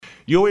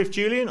You're with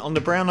Julian on the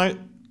brown note.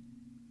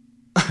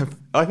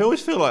 I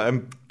always feel like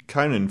I'm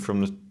Conan from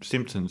The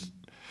Simpsons.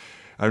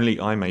 Only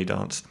I may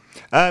dance.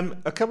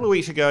 A couple of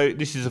weeks ago,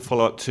 this is a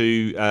follow-up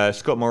to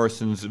Scott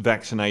Morrison's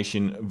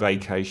vaccination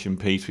vacation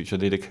piece, which I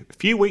did a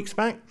few weeks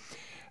back,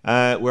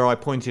 where I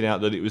pointed out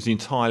that it was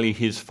entirely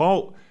his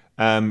fault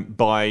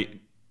by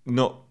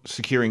not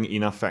securing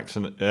enough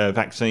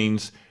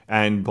vaccines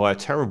and by a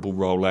terrible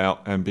rollout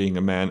and being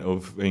a man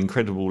of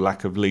incredible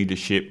lack of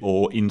leadership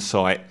or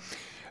insight,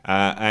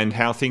 and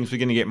how things were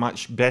going to get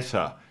much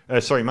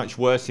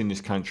worse in this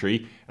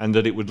country, and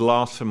that it would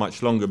last for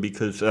much longer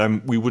because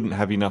we wouldn't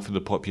have enough of the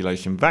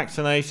population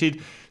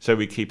vaccinated, so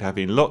we keep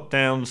having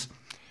lockdowns.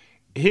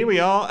 Here we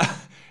are,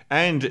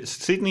 and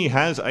Sydney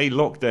has a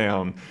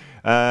lockdown.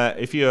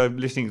 If you're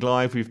listening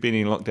live, we've been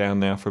in lockdown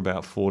now for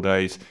about 4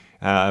 days.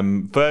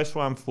 First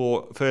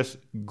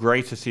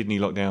Greater Sydney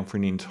lockdown for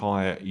an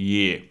entire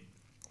year.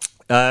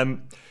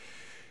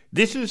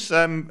 This is,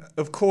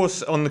 of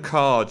course, on the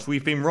cards.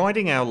 We've been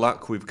riding our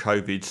luck with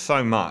COVID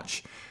so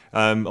much.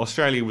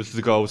 Australia was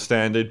the gold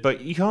standard,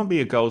 but you can't be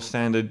a gold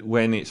standard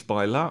when it's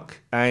by luck.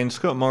 And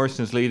Scott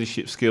Morrison's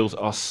leadership skills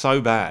are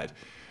so bad,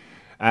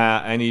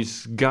 and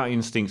his gut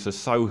instincts are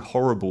so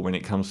horrible when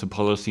it comes to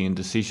policy and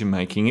decision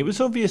making. It was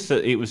obvious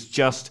that it was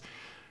just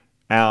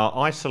our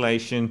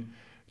isolation,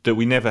 that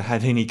we never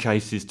had any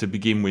cases to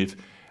begin with,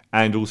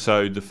 and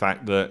also the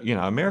fact that,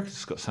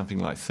 America's got something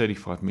like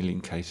 35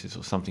 million cases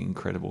or something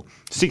incredible,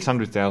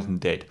 600,000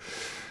 dead.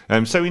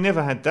 So we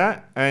never had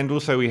that, and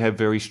also we have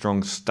very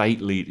strong state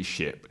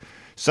leadership.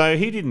 So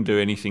he didn't do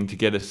anything to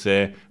get us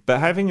there, but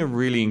having a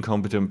really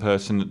incompetent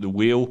person at the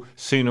wheel,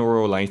 sooner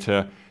or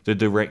later, the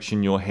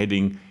direction you're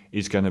heading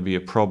is going to be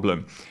a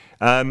problem.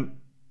 The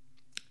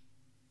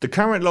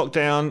current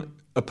lockdown,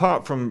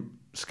 apart from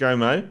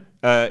ScoMo,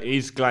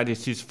 is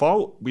Gladys's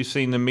fault. We've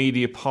seen the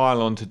media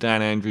pile on to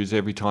Dan Andrews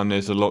every time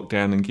there's a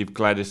lockdown and give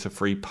Gladys a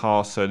free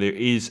pass, so there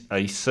is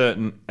a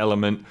certain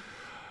element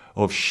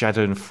of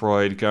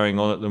schadenfreude going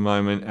on at the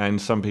moment, and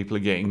some people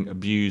are getting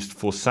abused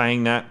for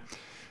saying that.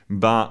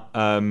 But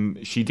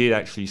she did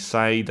actually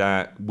say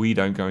that we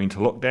don't go into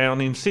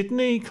lockdown in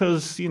Sydney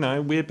because,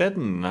 we're better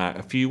than that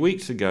a few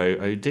weeks ago.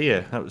 Oh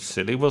dear, that was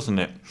silly, wasn't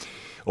it?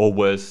 Or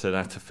words to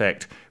that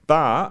effect.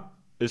 But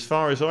as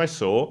far as I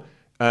saw,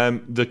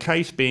 the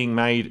case being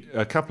made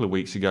a couple of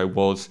weeks ago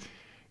was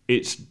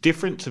it's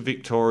different to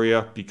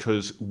Victoria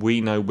because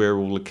we know where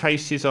all the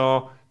cases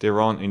are. There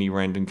aren't any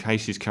random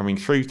cases coming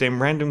through. Then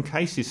random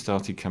cases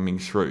started coming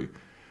through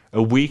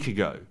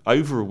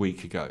over a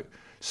week ago.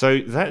 So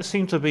that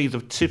seemed to be the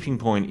tipping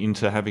point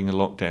into having a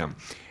lockdown.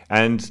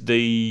 And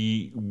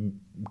the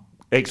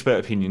expert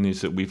opinion is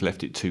that we've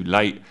left it too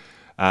late,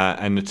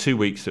 and the 2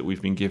 weeks that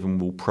we've been given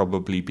will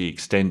probably be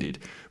extended.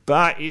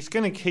 But it's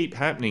going to keep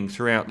happening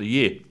throughout the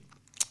year.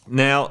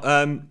 Now,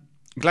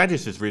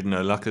 Gladys has ridden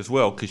her luck as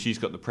well because she's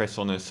got the press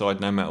on her side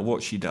no matter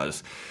what she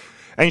does.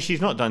 And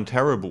she's not done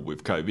terrible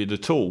with COVID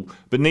at all,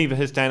 but neither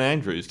has Dan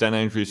Andrews. Dan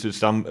Andrews has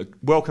done...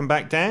 Welcome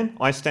back, Dan.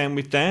 I stand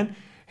with Dan.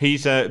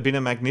 He's been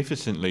a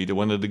magnificent leader,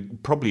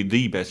 probably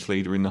the best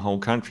leader in the whole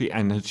country,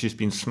 and has just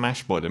been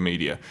smashed by the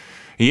media.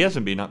 He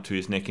hasn't been up to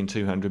his neck in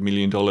 $200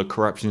 million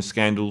corruption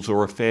scandals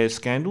or affairs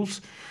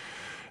scandals.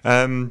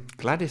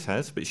 Gladys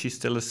has, but she's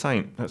still a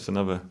saint. That's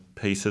another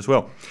piece as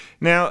well.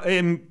 Now,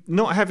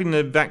 not having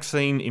the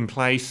vaccine in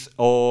place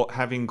or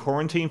having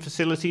quarantine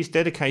facilities,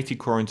 dedicated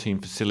quarantine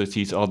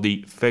facilities are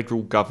the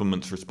federal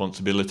government's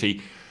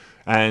responsibility.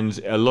 And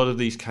a lot of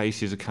these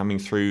cases are coming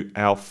through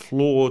our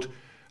flawed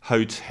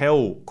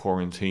hotel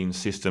quarantine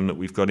system that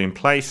we've got in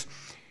place.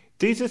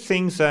 These are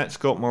things that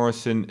Scott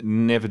Morrison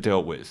never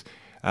dealt with.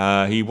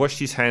 He washed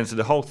his hands of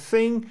the whole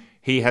thing.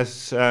 He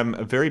has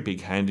a very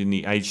big hand in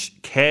the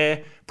aged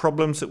care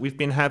problems that we've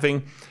been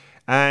having.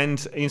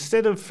 And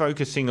instead of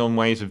focusing on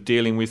ways of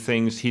dealing with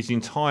things, his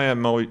entire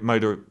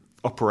mode of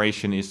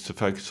operation is to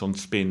focus on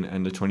spin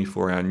and the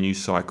 24-hour news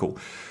cycle.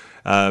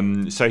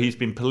 So he's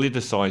been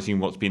politicising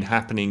what's been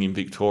happening in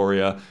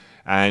Victoria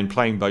and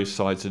playing both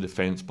sides of the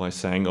fence by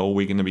saying,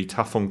 we're going to be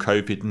tough on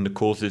COVID and the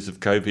causes of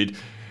COVID,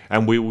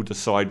 and we will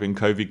decide when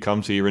COVID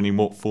comes here and in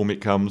what form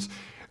it comes,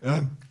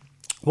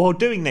 while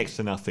doing next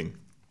to nothing.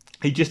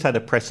 He just had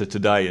a presser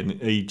today and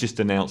he just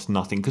announced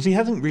nothing because he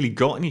hasn't really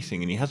got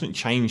anything and he hasn't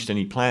changed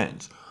any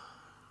plans.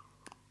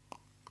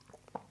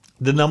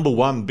 The number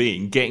one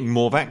being getting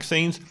more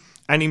vaccines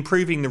and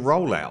improving the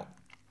rollout,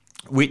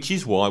 which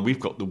is why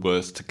we've got the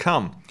worst to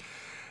come.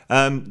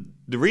 The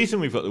reason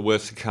we've got the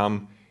worst to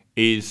come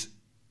is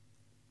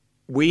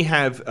we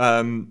have... so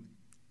I'm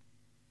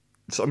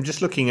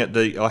just looking at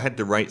I had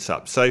the rates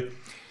up. So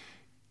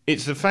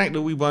it's the fact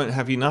that we won't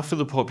have enough of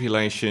the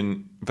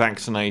population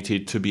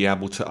vaccinated to be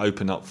able to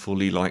open up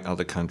fully like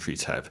other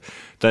countries have.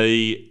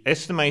 The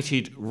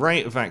estimated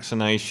rate of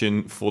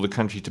vaccination for the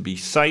country to be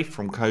safe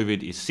from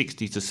COVID is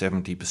 60 to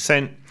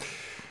 70%,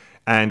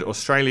 and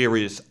Australia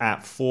is at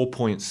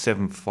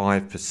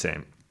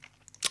 4.75%.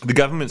 The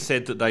government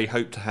said that they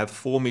hope to have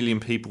 4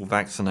 million people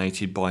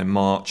vaccinated by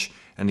March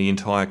and the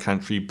entire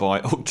country by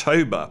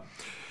October.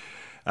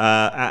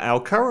 At our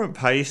current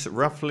pace,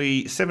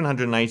 roughly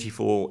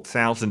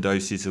 784,000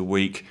 doses a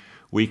week,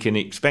 we can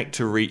expect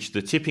to reach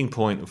the tipping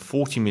point of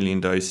 40 million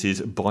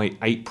doses by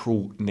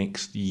April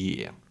next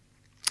year.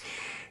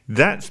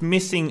 That's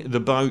missing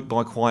the boat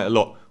by quite a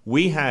lot.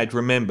 We had,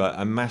 remember,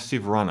 a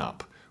massive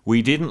run-up.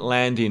 We didn't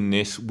land in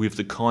this with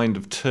the kind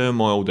of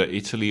turmoil that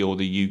Italy or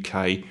the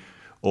UK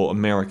or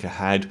America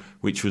had,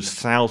 which was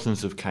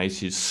thousands of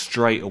cases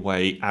straight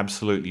away,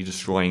 absolutely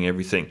destroying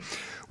everything.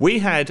 We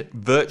had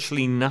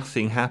virtually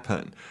nothing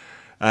happen,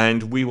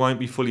 and we won't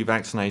be fully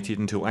vaccinated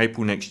until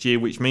April next year,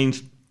 which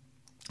means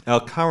our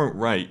current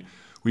rate,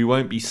 we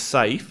won't be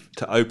safe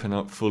to open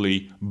up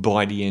fully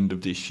by the end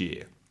of this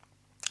year,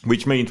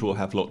 which means we'll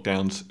have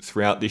lockdowns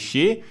throughout this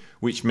year,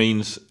 which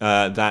means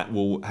that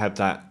will have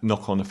that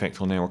knock-on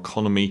effect on our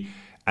economy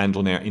and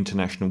on our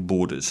international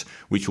borders,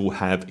 which will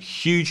have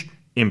huge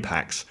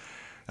impacts.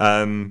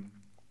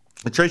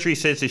 The Treasury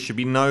says there should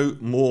be no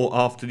more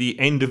after the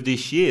end of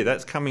this year.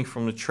 That's coming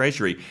from the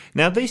Treasury.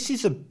 Now, this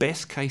is a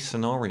best-case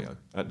scenario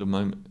at the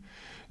moment,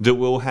 that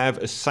we'll have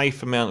a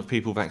safe amount of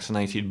people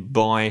vaccinated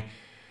by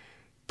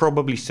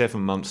probably 7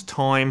 months'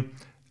 time,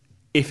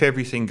 if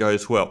everything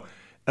goes well.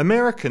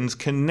 Americans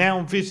can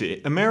now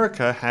visit.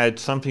 America had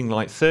something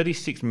like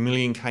 36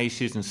 million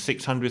cases and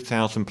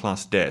 600,000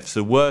 plus deaths,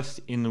 the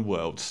worst in the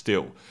world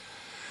still.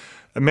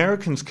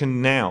 Americans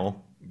can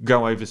now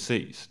go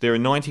overseas. There are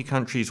 90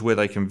 countries where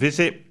they can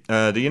visit.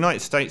 The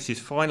United States is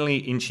finally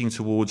inching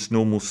towards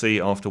normalcy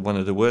after one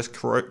of the worst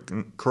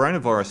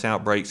coronavirus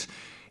outbreaks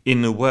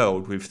in the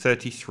world, with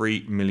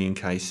 33 million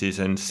cases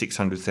and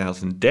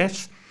 600,000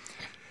 deaths.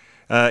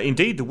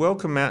 Indeed, the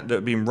welcome mat that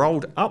had been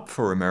rolled up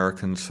for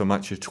Americans for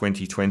much of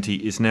 2020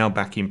 is now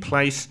back in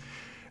place,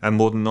 and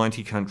more than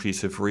 90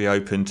 countries have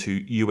reopened to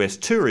US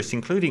tourists,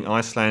 including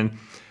Iceland,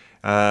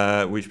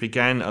 which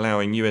began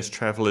allowing US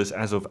travellers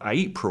as of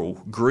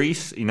April,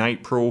 Greece in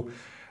April,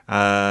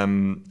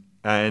 and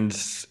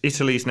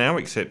Italy is now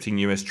accepting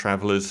US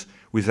travellers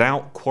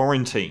without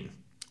quarantine.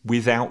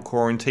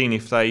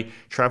 If they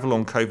travel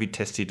on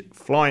COVID-tested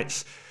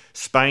flights.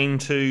 Spain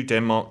too,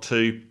 Denmark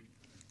too,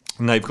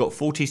 and they've got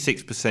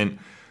 46%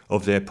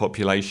 of their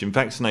population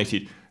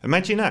vaccinated.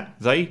 Imagine that.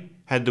 They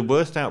had the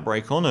worst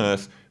outbreak on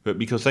Earth, but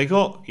because they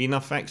got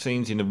enough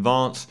vaccines in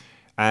advance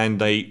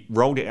and they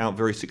rolled it out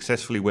very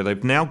successfully, where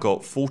they've now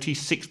got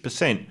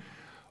 46%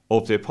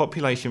 of their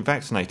population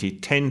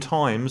vaccinated, 10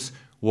 times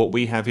what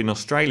we have in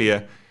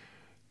Australia,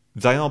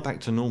 they are back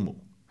to normal.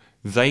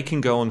 They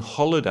can go on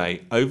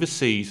holiday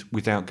overseas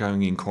without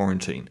going in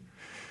quarantine.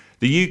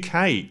 The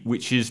UK,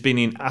 which has been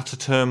in utter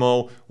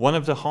turmoil, one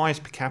of the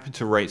highest per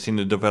capita rates in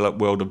the developed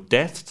world of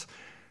deaths,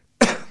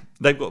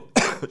 they've got,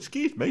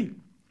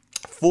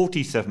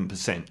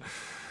 47%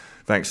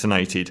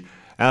 vaccinated.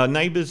 Our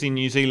neighbours in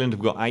New Zealand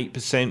have got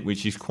 8%,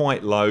 which is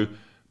quite low,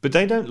 but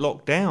they don't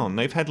lock down.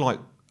 They've had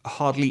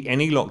hardly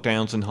any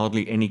lockdowns and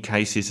hardly any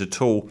cases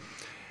at all.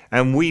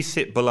 And we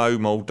sit below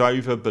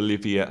Moldova,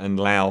 Bolivia and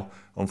Laos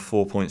on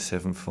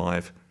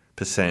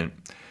 4.75%.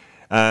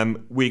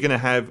 We're going to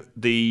have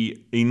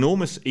the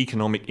enormous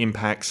economic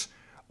impacts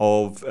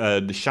of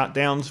the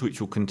shutdowns, which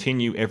will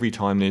continue every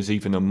time there's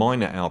even a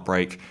minor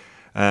outbreak.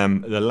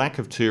 The lack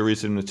of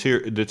tourism,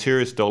 the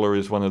tourist dollar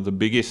is one of the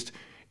biggest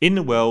in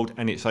the world,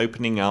 and it's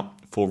opening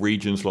up for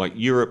regions like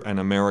Europe and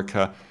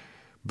America,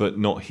 but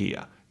not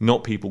here.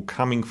 Not people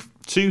coming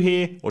to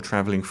here or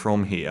travelling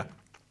from here.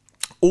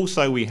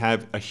 Also, we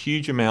have a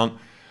huge amount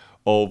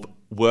of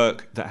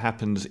work that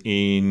happens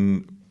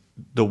in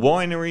the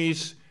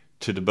wineries,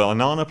 to the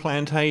banana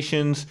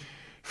plantations,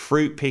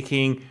 fruit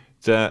picking,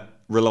 that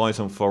relies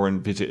on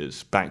foreign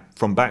visitors,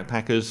 from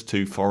backpackers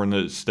to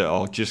foreigners that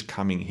are just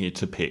coming here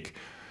to pick.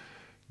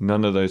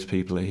 None of those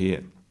people are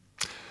here.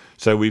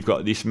 So we've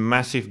got this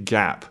massive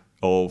gap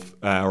of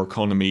our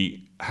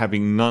economy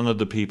having none of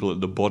the people at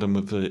the bottom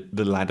of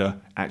the ladder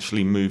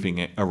actually moving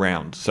it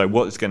around. So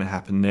what's going to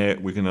happen there?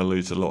 We're going to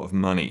lose a lot of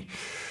money.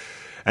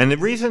 And the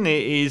reason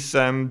it is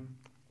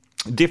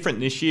different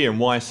this year, and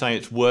why I say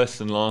it's worse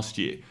than last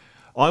year,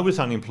 I was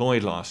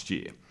unemployed last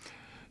year.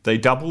 They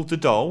doubled the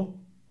dole,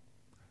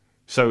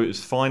 so it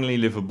was finally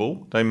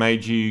livable. They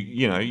made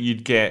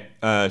you'd get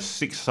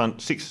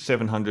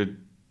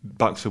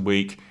 $700 a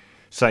week,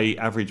 say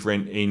average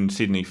rent in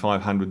Sydney,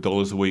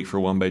 $500 a week for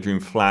a one-bedroom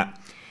flat.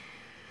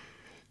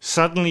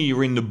 Suddenly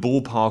you're in the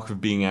ballpark of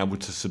being able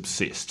to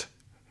subsist.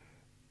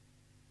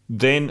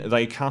 Then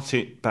they cut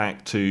it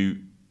back to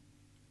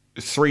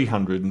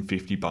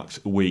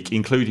 $350 a week,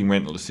 including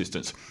rental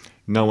assistance.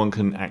 No one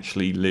can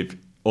actually live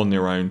on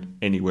their own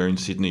anywhere in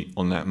Sydney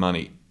on that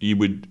money.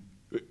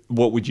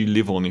 What would you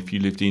live on if you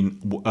lived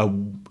in a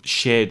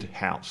shared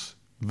house?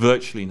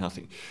 Virtually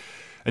nothing.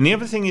 And the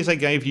other thing is they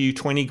gave you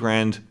 20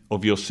 grand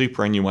of your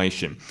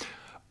superannuation.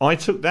 I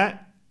took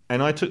that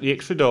and I took the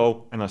extra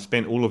doll and I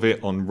spent all of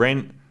it on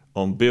rent,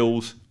 on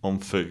bills, on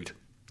food.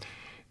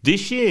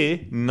 This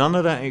year, none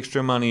of that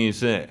extra money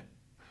is there.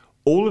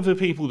 All of the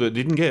people that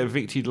didn't get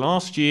evicted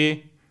last year,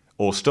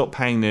 or stopped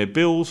paying their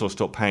bills, or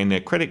stopped paying their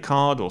credit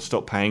card, or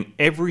stopped paying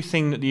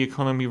everything that the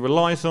economy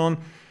relies on,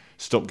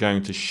 stopped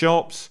going to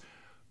shops,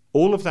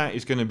 All of that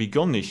is going to be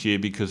gone this year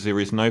because there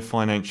is no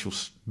financial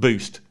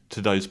boost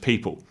to those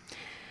people.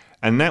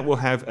 And that will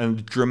have a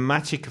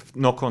dramatic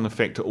knock-on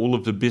effect to all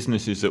of the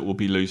businesses that will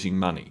be losing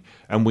money.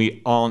 And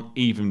we aren't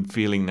even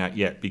feeling that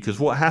yet, because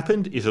what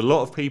happened is a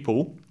lot of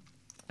people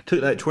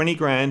took that 20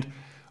 grand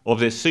of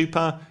their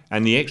super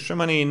and the extra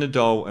money in the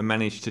dole and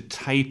managed to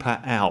taper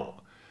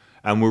out.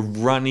 And we're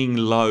running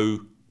low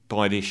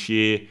by this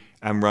year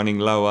and running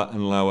lower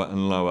and lower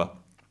and lower.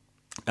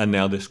 And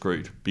now they're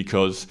screwed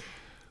because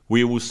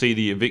we will see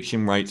the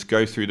eviction rates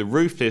go through the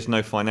roof. There's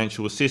no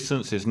financial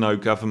assistance. There's no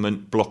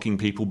government blocking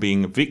people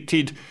being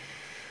evicted.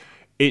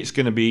 It's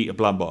going to be a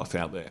bloodbath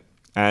out there.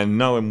 And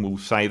no one will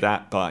say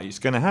that, but it's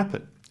going to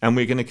happen. And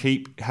we're going to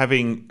keep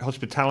having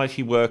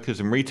hospitality workers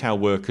and retail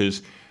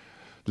workers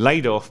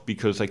laid off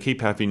because they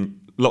keep having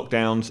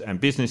lockdowns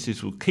and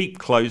businesses will keep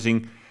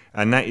closing,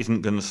 and that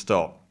isn't going to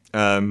stop.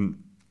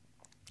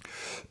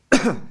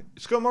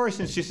 Scott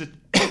Morrison is just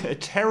a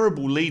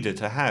terrible leader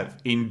to have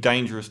in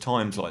dangerous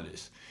times like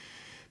this,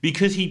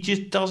 because he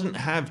just doesn't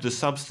have the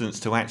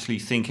substance to actually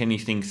think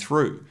anything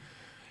through.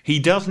 He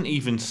doesn't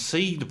even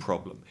see the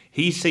problem.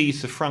 He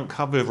sees the front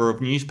cover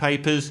of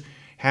newspapers,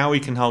 how he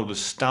can hold a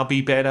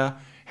stubby better,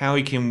 how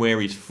he can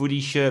wear his footy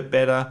shirt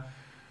better,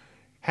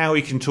 how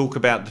he can talk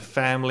about the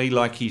family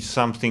like he's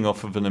something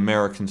off of an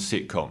American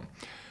sitcom.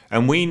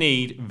 And we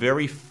need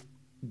very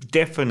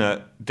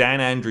definite Dan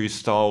Andrews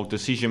style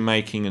decision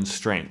making and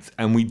strength,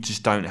 and we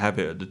just don't have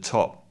it at the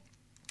top.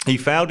 He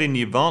failed in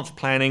the advanced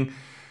planning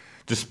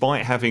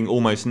despite having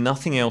almost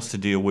nothing else to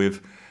deal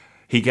with.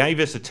 He gave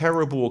us a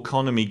terrible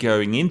economy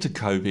going into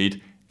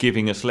COVID,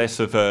 giving us less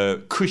of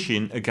a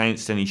cushion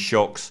against any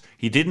shocks.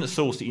 He didn't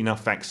source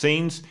enough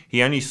vaccines.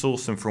 He only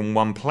sourced them from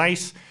one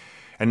place.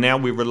 And now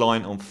we're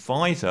reliant on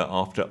Pfizer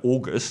after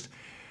August.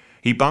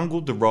 He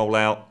bungled the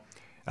rollout.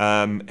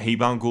 He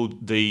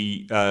bungled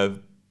the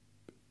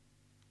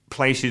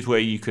places where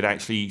you could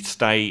actually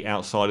stay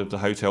outside of the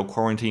hotel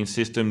quarantine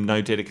system,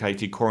 no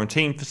dedicated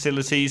quarantine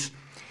facilities.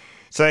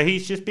 So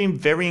he's just been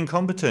very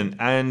incompetent,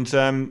 and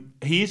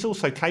he is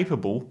also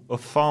capable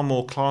of far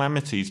more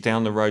calamities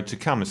down the road to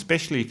come,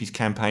 especially if he's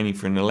campaigning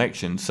for an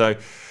election. So,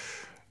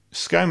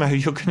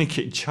 ScoMo, you're going to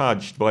get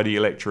judged by the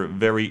electorate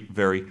very,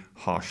 very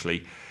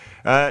harshly.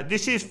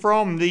 This is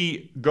from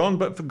the Gone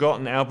But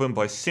Forgotten album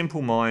by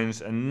Simple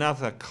Minds,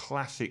 another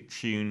classic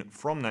tune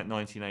from that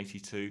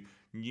 1982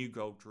 New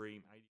Gold Dream.